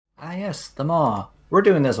Ah, yes, the Maw. We're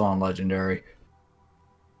doing this on Legendary.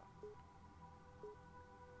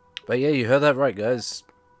 But yeah, you heard that right, guys.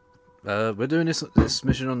 We're doing this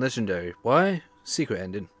mission on Legendary. Why? Secret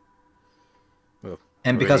ending. Well,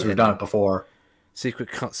 And because really we've ending. done it before. Secret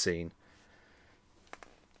cutscene.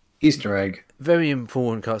 Easter egg. Very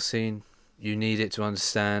important cutscene. You need it to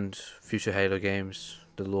understand future Halo games,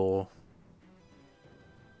 the lore.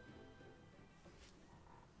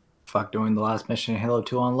 Fuck doing the last mission in Halo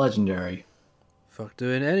 2 on Legendary. Fuck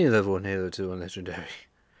doing any level in Halo 2 on Legendary.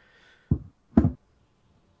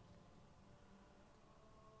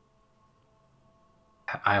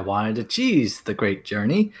 I wanted to cheese the great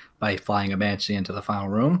journey by flying a Banshee into the final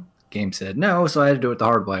room. Game said no, so I had to do it the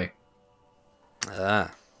hard way.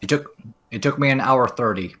 Ah. It took me an hour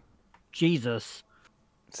 30. Jesus.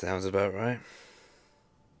 Sounds about right.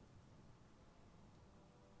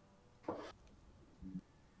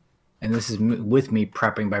 And this is with me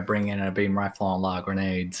prepping by bringing in a beam rifle and a lot of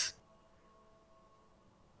grenades.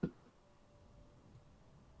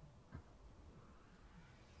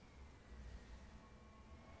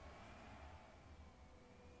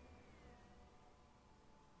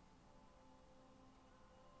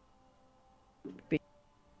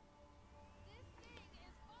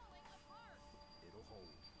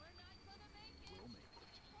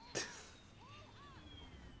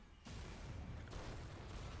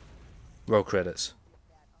 Roll credits.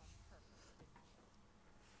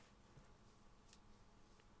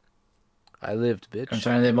 I lived, bitch.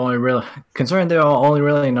 Considering they've only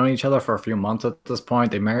really known each other for a few months at this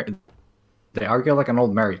point, they argue like an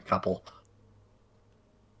old married couple.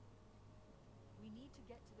 We need to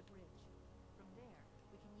get to the bridge. From there,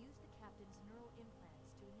 we can use the captain's neural implants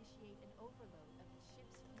to initiate an overload of the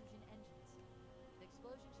ship's fusion engines. The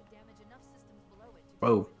explosion should damage enough systems below it to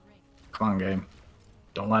Whoa. trigger the ring. Come on, game.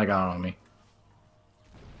 Don't lag out on me.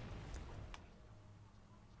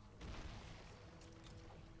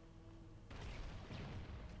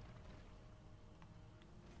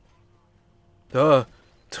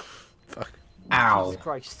 Fuck. Ow. Jesus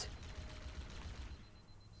Christ.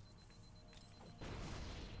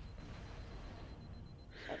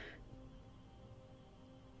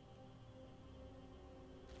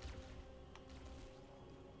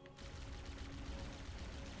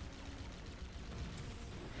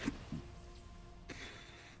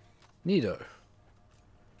 Neato.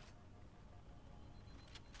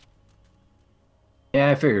 Yeah,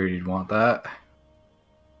 I figured you'd want that.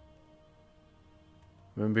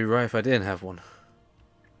 Wouldn't be right if I didn't have one.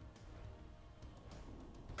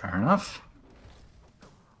 Fair enough.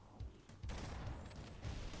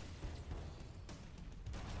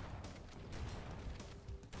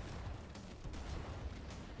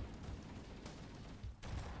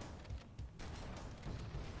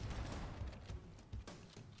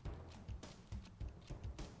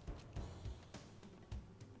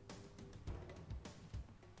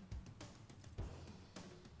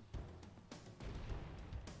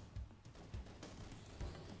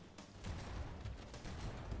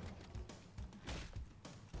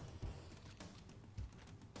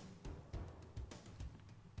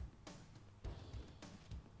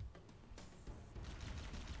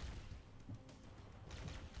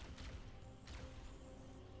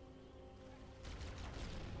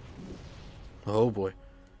 Oh boy.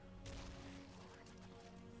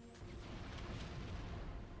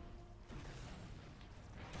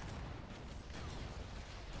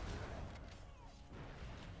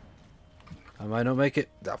 I might not make it.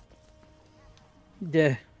 Oh,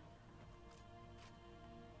 Yeah.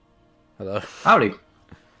 hello. Howdy. The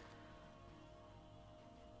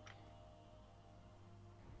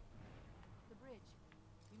bridge.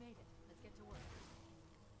 We made it. Let's get to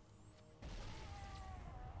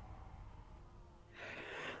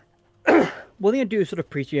work. One thing I do sort of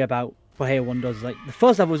appreciate about what Halo 1 does, like, the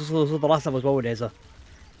first level was also the last level as well, it is.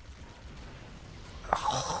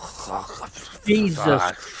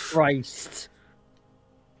 Jesus Christ.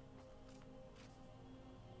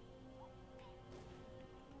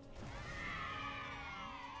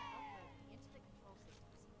 Uploading into the control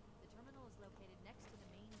systems. The terminal is located next to the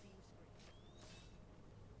main view screen.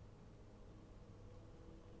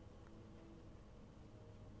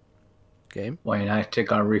 Game. Well, you're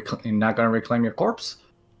not gonna reclaim your corpse?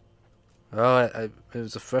 Oh, it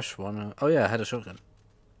was a fresh one. Oh yeah, I had a shotgun.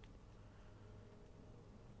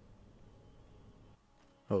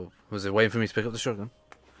 Oh, was it waiting for me to pick up the shotgun?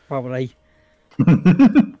 Probably. Home for a few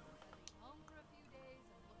days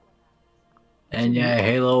and look what happens. And yeah,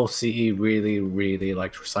 Halo CE really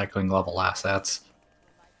likes recycling level assets.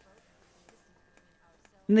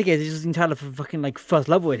 In the case, it's just entirely for fucking, like, first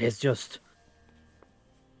level, it is just.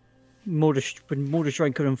 more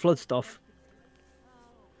destroying current flood stuff.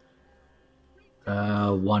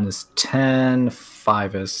 1 is 10,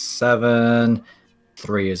 5 is 7,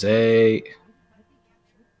 3 is 8.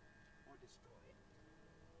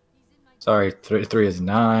 Sorry, 3 is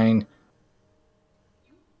 9,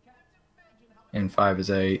 and 5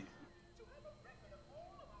 is 8.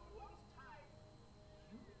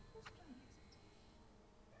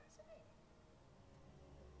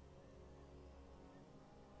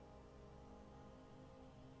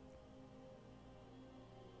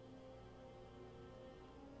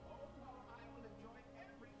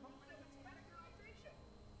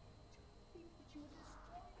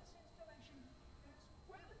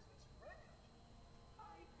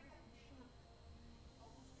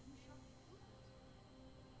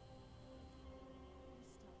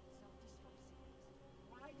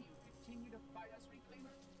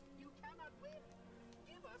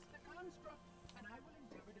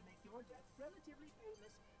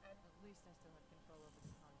 At least I still have control over the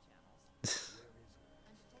comm channels.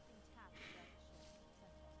 I'm detecting taps throughout the ship.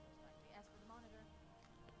 Sentinels, most likely. As for the monitor,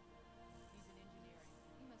 he's in engineering.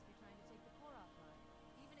 He must be trying to take the core offline.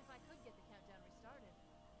 Even if I could get the countdown restarted,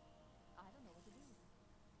 I don't know what to do.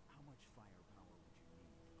 How much firepower would you need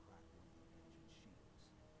to crack one of the engine shields?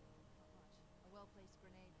 Not much. A well-placed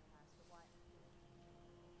grenade, perhaps, but why?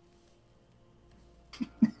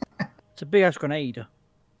 It's a big ass grenade. Okay,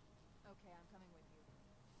 I'm coming with you.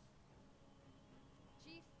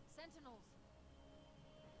 Chief, Sentinels!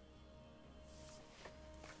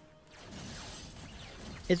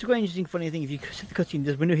 It's quite an interesting, funny thing. If you set the cutscene,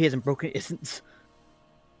 this window here isn't broken. It isn't.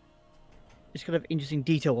 It's kind of interesting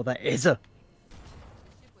detail what that is. The ship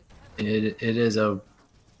was heavy. It is a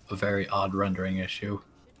very odd rendering issue.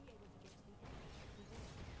 Should be able to get to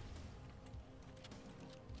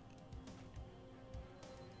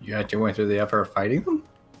the end. You actually went through the effort of fighting them?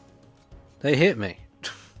 They hit me.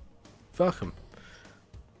 Fuck them.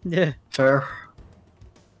 Yeah. Fair.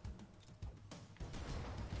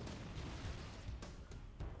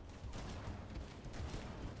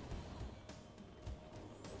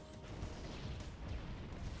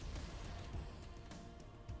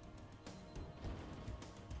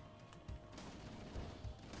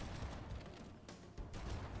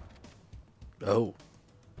 Oh.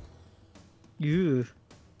 Yeah.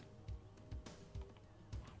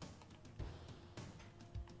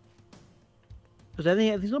 Because I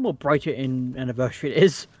think it's a little more brighter in Anniversary. It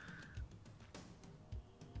is.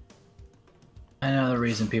 I know the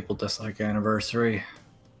reason people dislike Anniversary.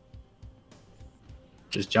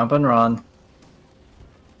 Just jump and run.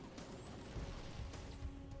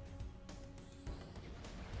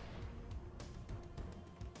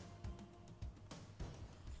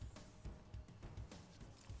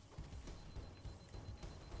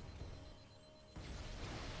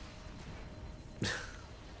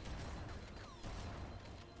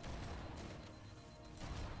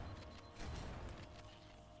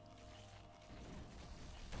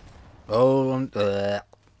 Oh,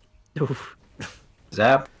 Oof.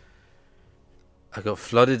 Zap. I got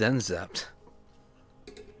flooded and zapped.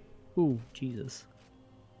 Ooh, Jesus.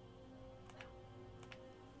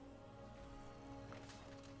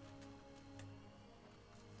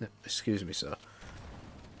 Excuse me, sir.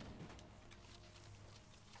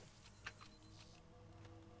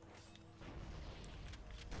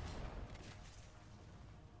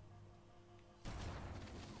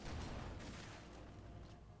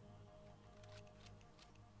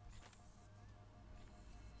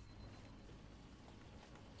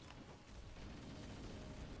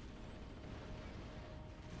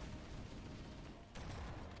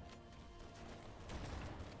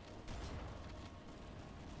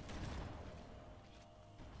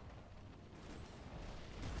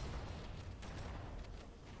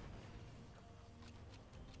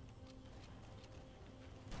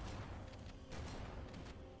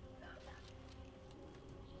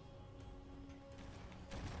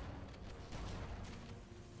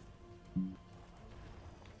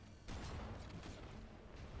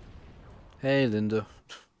 Hey, Linda.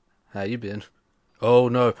 How you been? Oh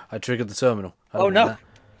no, I triggered the terminal. I don't Oh want no. that.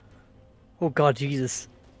 Oh God, Jesus.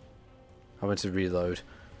 I went to reload.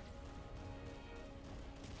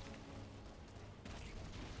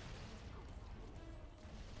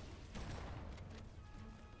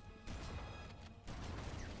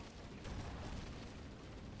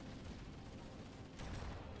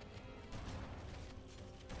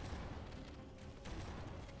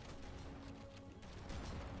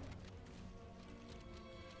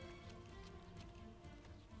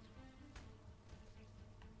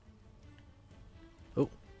 Oh.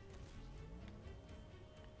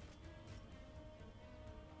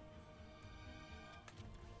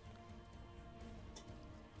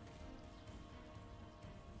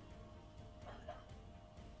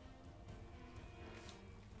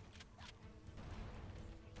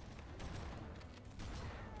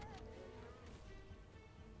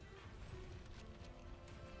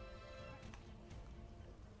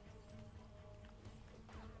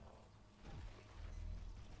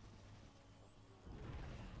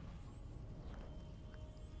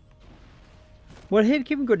 What are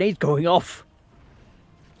keeping grenades going off?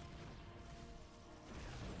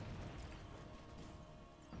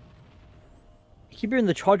 You keep hearing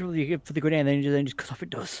the charge for the grenade, and then just cut off. It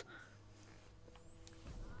does.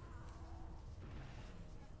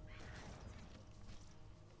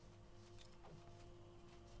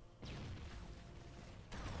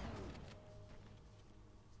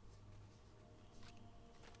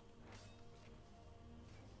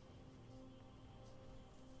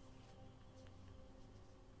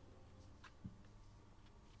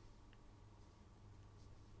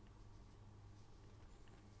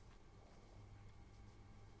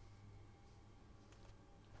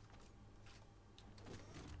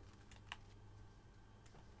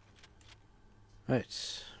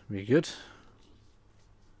 Right, we good?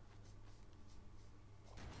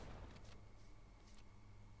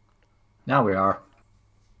 Now we are.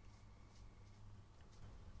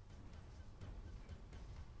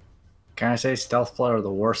 Can I say stealth flood are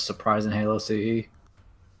the worst surprise in Halo CE?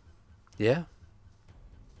 Yeah.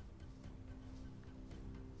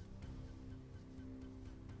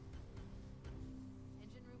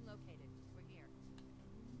 Engine room located. We're here.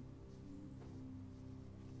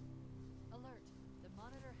 Alert. The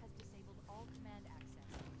monitor has disabled all command access.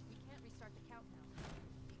 We can't restart the countdown.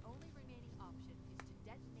 The only remaining option is to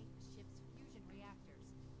detonate the ship's fusion reactors.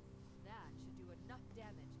 That should do enough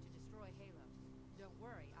damage to destroy Halo. Don't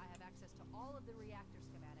worry, I have access to all of the reactor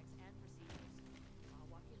schematics and procedures. I'll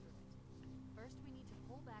walk you through it. First, we need to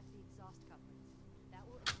pull back the exhaust couplings. That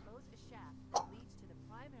will expose a shaft that leads to the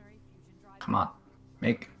primary fusion drive. Come on.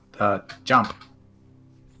 Make the jump.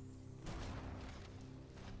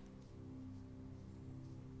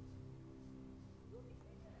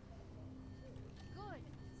 Good.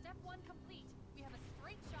 Step 1 complete. We have a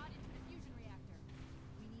straight shot into the fusion reactor.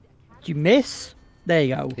 We need a Did you miss? There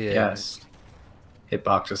you go. Yeah. Yes.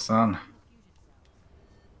 Hitbox is on. fusion cell.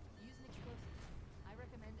 Use an explosive. I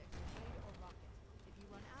recommend a grenade or rocket. If you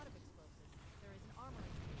run out of explosives, there is an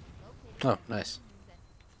armory located Oh, in the nice.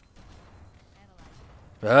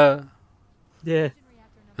 Analyze. Yeah. Fusion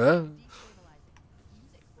reactor number Ah. destabilizing.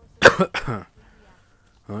 Use explosives.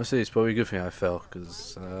 Honestly, it's probably a good thing I fell,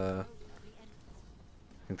 because I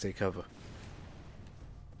can take cover.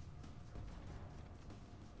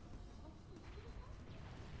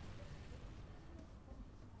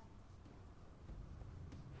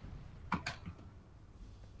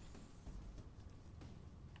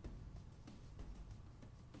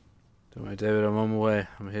 Don't worry, David, I'm on my way.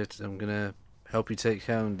 I'm gonna help you take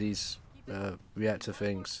down these reactor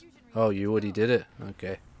things. Oh, you already did it?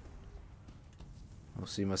 Okay. I'll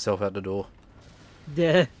see myself at the door.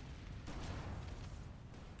 Yeah.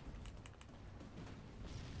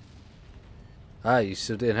 Ah, you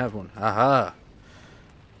still didn't have one. Aha!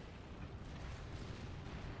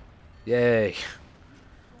 Yay!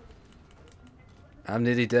 I'm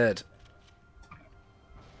nearly dead.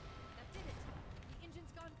 That did it. The engine's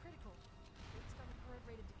gone critical. Based on the current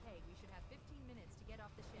rate of decay, we should have 15 minutes to get off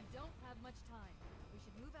the ship. We don't have much time. We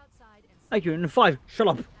should move outside and Thank you. And 5. Shut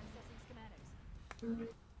up. accessing schematics.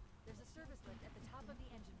 There's a service lift at the top of the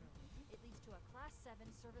engine room. It leads to a Class 7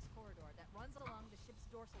 service corridor that runs along the ship's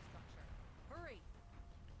dorsal structure. Hurry!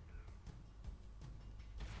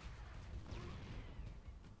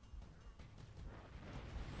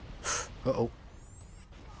 Uh-oh.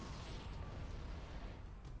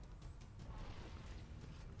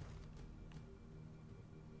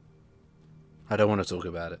 I don't want to talk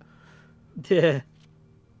about it. Yeah.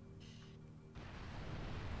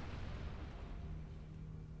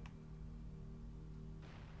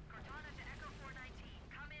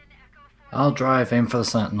 I'll drive. Aim for the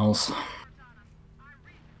sentinels.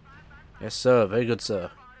 Yes, sir. Very good,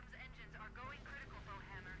 sir.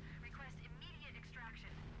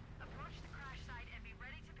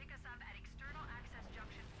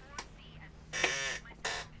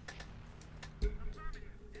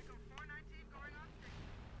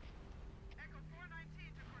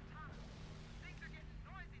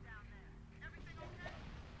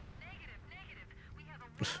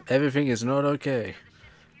 Everything is not okay.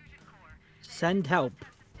 Send help.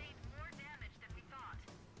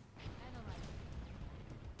 Analyze.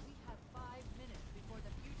 We have 5 minutes before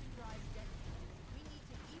the fusion drives detonate. We need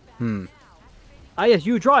to evac Hmm. now. Activating. Ah, yes,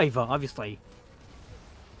 you driver, obviously.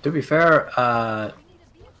 To be fair, We need a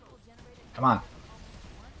vehicle generated. come on.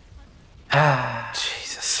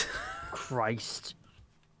 Jesus. Christ.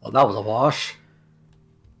 Well, that was a wash.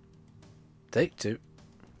 Take 2.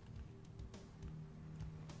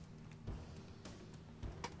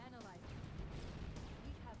 Analyze.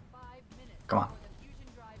 We have 5 minutes Come on. before the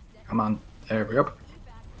fusion drives detonate. Come on. There we go. Evac now.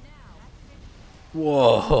 Activating.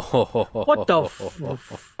 Whoa! What the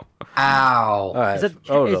f... Ow! Alright, Is that-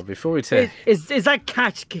 hold is- on, before we take... Is that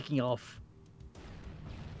catch kicking off?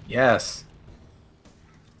 Yes.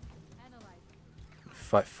 Analyzing.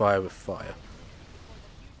 Fight fire with fire. Before the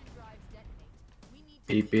fusion drives detonate. We need to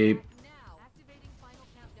Beep, be beep. back now. Activating final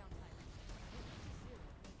countdown timer. Soon,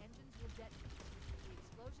 the engines will detonate. The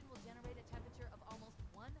explosion will generate a temperature of almost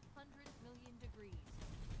 100 million degrees.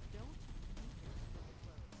 Don't weaken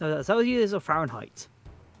the flow. No, Celsius or Fahrenheit?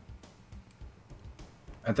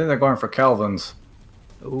 I think they're going for Kelvins.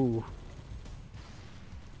 Ooh.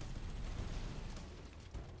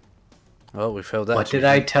 Oh, we failed that. What did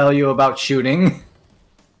I tell you about shooting?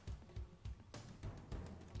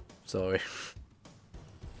 Sorry.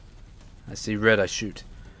 I see red, I shoot.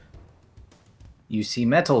 You see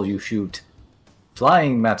metal, you shoot.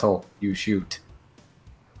 Flying metal, you shoot.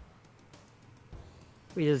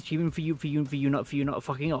 Wait, there's achievement for you not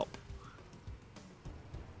fucking up.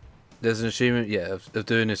 There's an achievement, yeah, of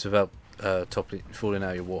doing this without falling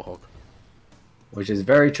out your warthog. Which is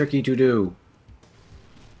very tricky to do.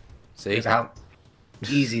 See? Because how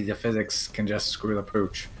easy the physics can just screw the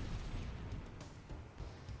pooch.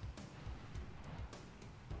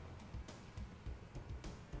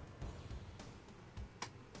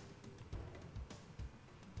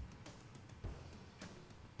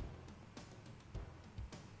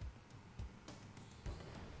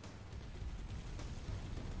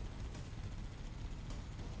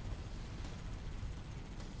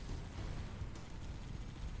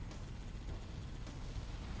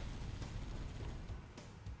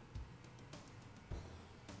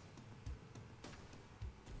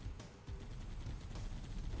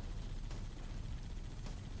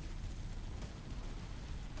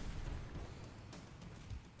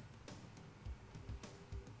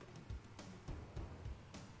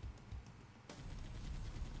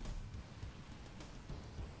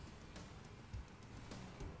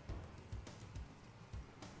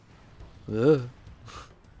 Ugh.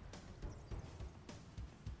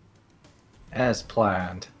 As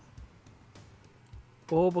planned.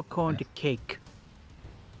 Orb according to cake.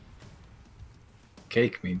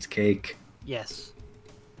 Cake means cake. Yes.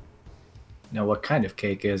 Now, what kind of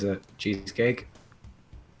cake is it? Cheesecake?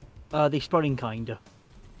 The exploding kind.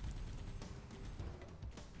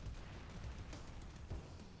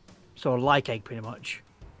 So a lie cake, pretty much.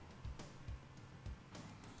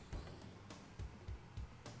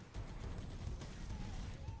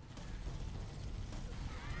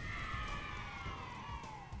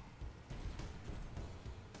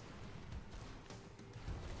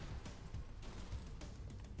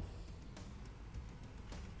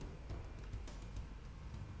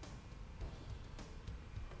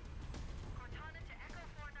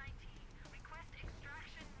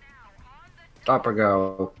 Stop or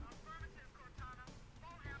go.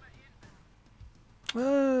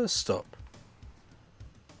 Stop.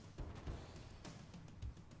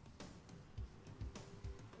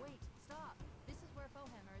 Wait, stop. This is where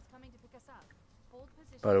Fohammer is coming to pick us up. Hold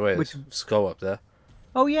position. By the way, there's a skull up there.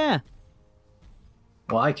 Oh yeah.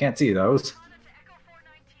 Well, I can't see those.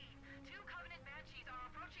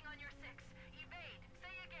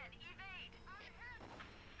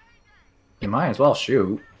 You might as well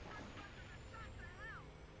shoot.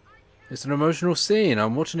 It's an emotional scene.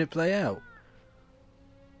 I'm watching it play out.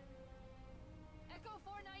 Echo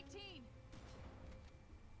 419.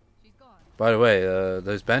 She's gone. By the way,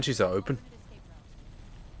 those banshees are open. Escape route.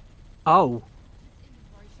 Oh.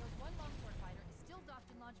 Inventory shows one Longsword fighter is still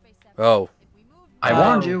docked in Launch Bay 7. Oh, If we move I now,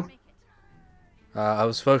 warned we'll you. make it. I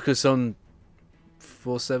was focused on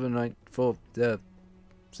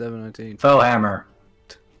 719. Fohammer.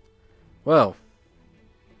 Well,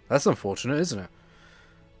 that's unfortunate, isn't it?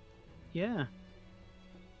 Yeah.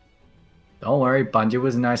 Don't worry, Bungie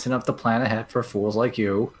was nice enough to plan ahead for fools like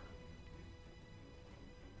you.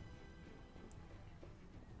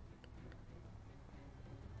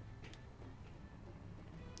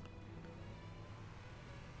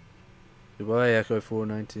 Goodbye, Echo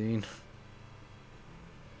 419.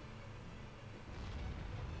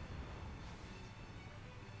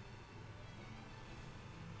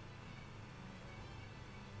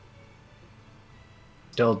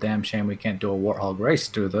 Still a damn shame we can't do a Warthog race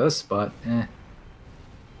through this, but eh.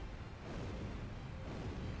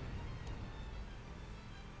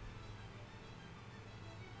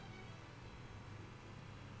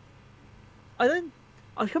 I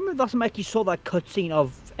can't remember the last time I actually saw that cutscene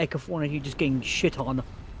of Echo 419 just getting shit on.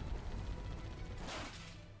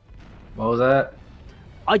 What was that?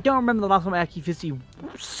 I don't remember the last time I actually physically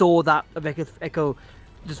saw that of Echo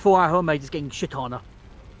just 4 hour home just getting shit on.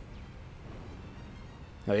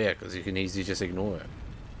 Oh yeah, because you can easily just ignore it.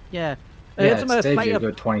 Yeah. Yeah, Every it time I've stays played you a a-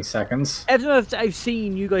 good 20 seconds. every time I've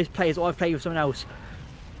seen you guys play, or I've played with someone else,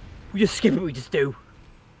 we just skip it. We just do.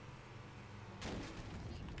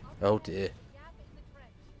 Oh dear.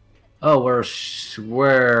 Oh, we're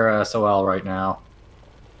SOL right now.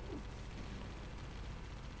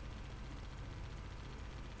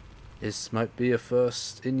 This might be a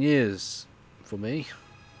first in years for me.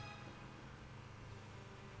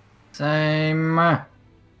 Same.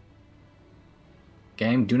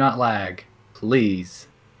 Game, do not lag, please.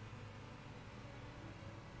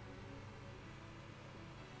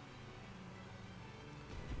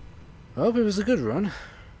 I hope it was a good run.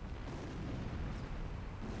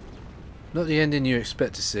 Not the ending you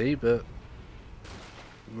expect to see, but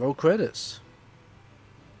roll credits.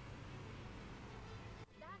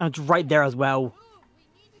 And it's right there as well. Move!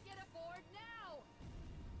 We need to get aboard now!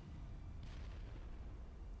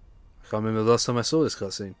 I can't remember the last time I saw this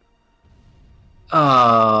cutscene.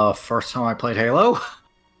 First time I played Halo.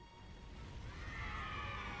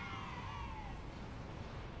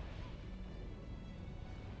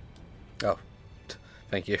 Oh,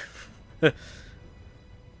 thank you. You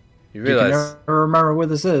You can realise never remember what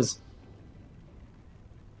this is.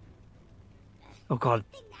 Oh god.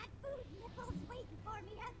 That food nipple's waiting for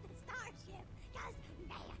me at the starship. 'Cause,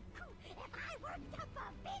 man, if I worked up a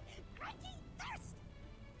big, crunchy thirst.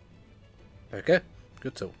 okay,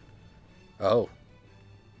 good talk. Oh,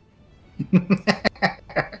 Chief,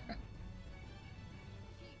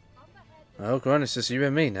 up ahead oh, go on, it's just you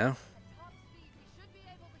and me now. at top speed. We should be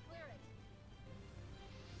able to clear it.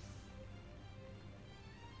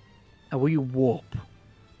 And will you warp?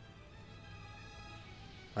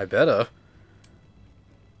 I better.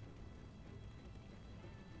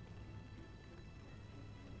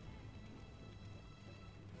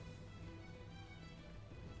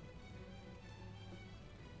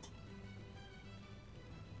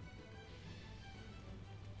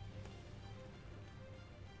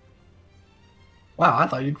 Wow, I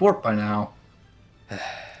thought you'd warp by now.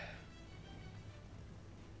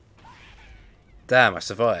 Damn, I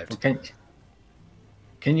survived.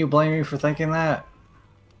 Can you blame me for thinking that?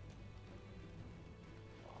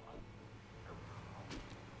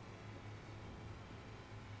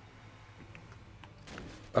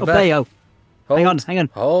 I'm Oh, back. Bayo. Hold. Hang on, hang on.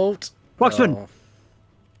 Hold. Watchman. Oh,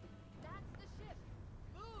 That's the ship.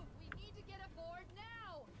 Move! We need to get aboard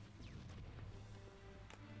now!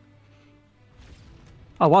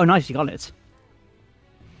 Oh wow, nice, you got it.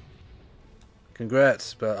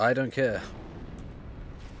 congrats, but I don't care.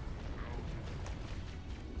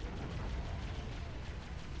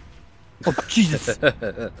 Oh Jesus.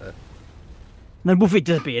 Then move it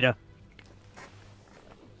disappeared.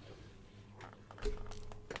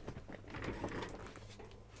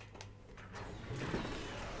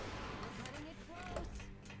 Cutting it close.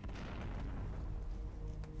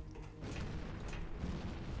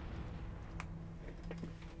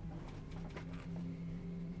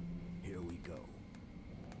 Here we go.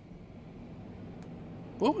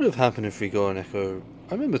 What would have happened if we got an Echo?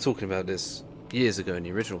 I remember talking about this years ago in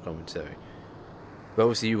the original commentary. But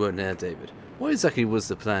obviously you weren't there, David. What exactly was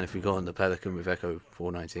the plan if we got on the Pelican with Echo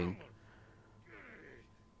 419?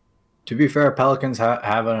 To be fair, Pelicans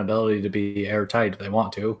have an ability to be airtight if they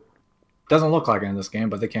want to. Doesn't look like it in this game,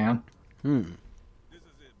 but they can.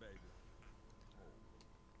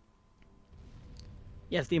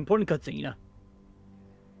 Yes, the important cutscene.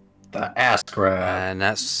 The ass grab. And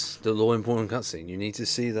that's the law important cutscene. You need to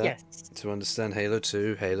see that Yes. to understand Halo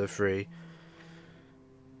 2, Halo 3,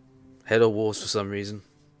 Halo Wars for some reason.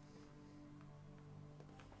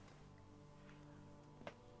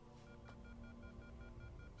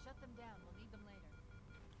 Shut them down. We'll need them later.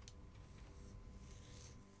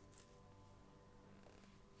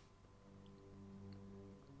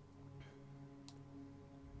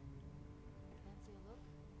 Fancy a look?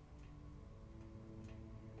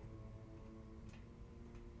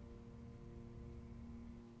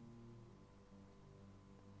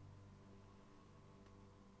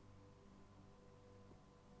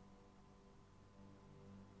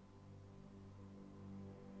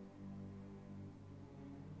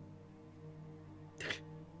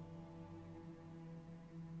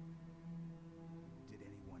 Did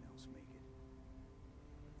anyone else make it?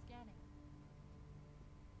 Scanning.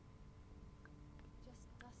 Just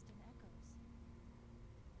dust and echoes.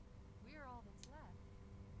 We're all that's left.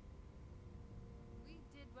 We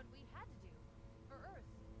did what we had to do for Earth.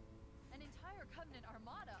 An entire Covenant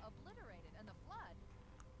armada obliterated, and the Flood.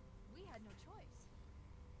 We had no choice.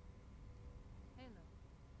 Halo.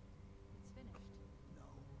 It's finished. No.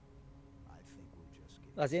 I think we'll just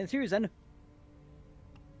get. That's the end of the series then.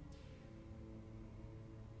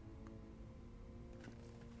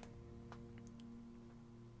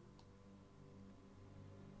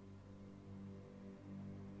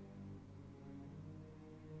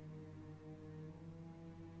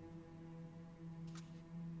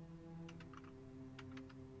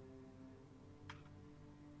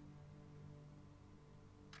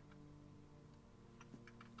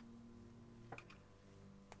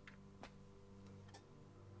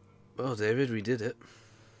 Well, David, we did it.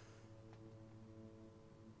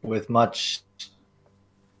 With much.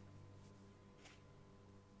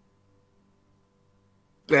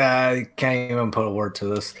 I can't even put a word to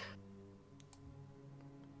this.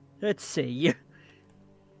 Let's see.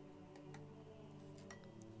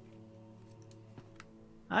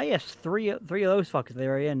 Ah, yes, three of those fuckers at the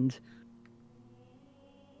very end.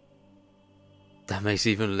 That makes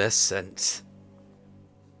even less sense.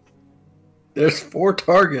 There's 4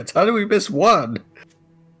 targets. How did we miss one?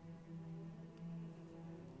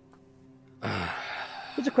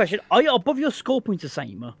 Here's a question: are you above your score points the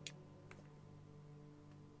same?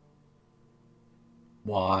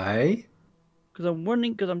 Why? Because I'm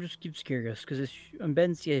wondering. Because I'm just curious. Because it's and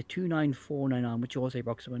Ben's 29499, which you also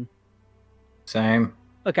Broxman. Same.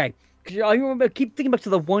 Okay. Because I remember keep thinking back to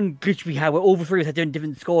the one glitch we had where all the three of us had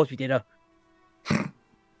different scores. We did.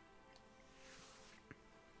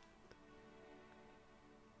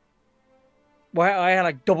 Where I had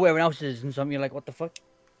like double everyone else's and something. You're like, what the fuck?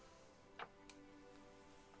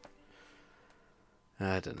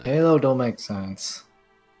 I don't know. Halo don't make sense.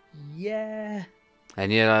 Yeah.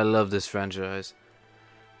 And yet I love this franchise.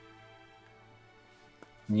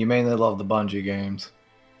 You mainly love the Bungie games.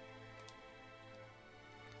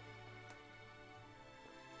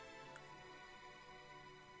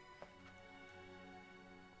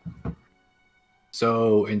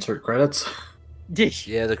 So, insert credits. Dish.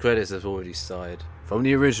 Yeah, the credits have already started. From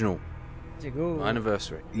the original Go.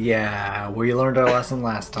 anniversary. Yeah, we learned our lesson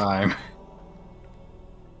last time.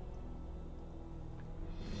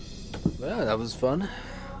 Well, that was fun.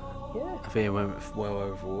 Yeah. I think it went well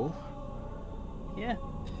overall. Yeah.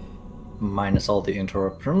 Minus all the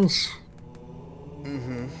interruptions.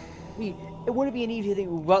 Mm-hmm. I mean, it wouldn't be an easy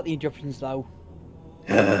thing without the interruptions, though.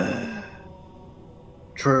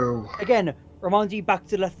 True. Again, reminds you back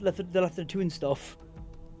to the left of the two and stuff.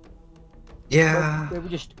 Yeah. Where we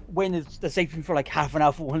just wait in the safe room for like half an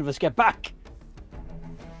hour for one of us get back.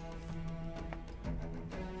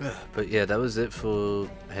 But yeah, that was it for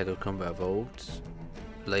Halo Combat Evolved.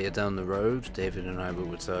 Later down the road, David and I will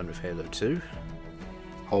return with Halo 2.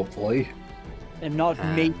 Hopefully. And not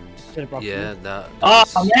And me to the Broxman. yeah, that. Oh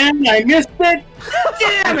was- man, I missed it!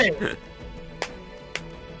 Damn it!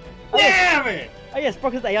 Damn it! Oh yes,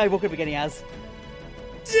 Broxman's AI woke up beginning as.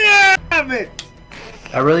 Damn it!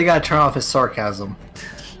 I really gotta turn off his sarcasm.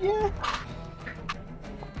 Yeah.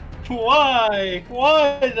 Why?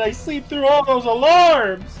 Why did I sleep through all those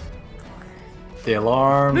alarms? The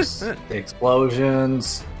alarms, the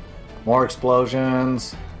explosions, more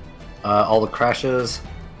explosions, all the crashes,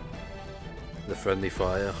 The friendly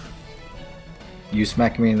fire. you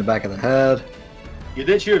smacking me in the back of the head. You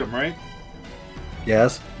did shoot him, right?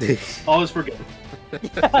 Yes. All is forgiven.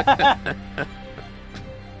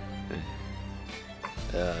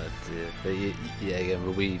 Dear. But yeah, again,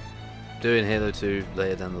 we'll be doing Halo 2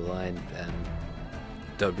 later down the line, and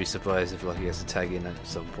don't be surprised if Lucky has to tag in at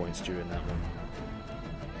some points during that one.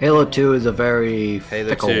 Halo 2 is a very Halo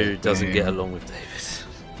fickle 2 doesn't game. get along with David.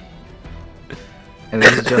 And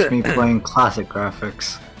this is just me playing classic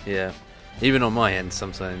graphics. Yeah, even on my end,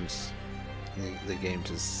 sometimes the game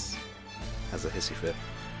just has a hissy fit.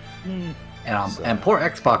 And, So- and poor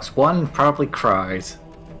Xbox One probably cries.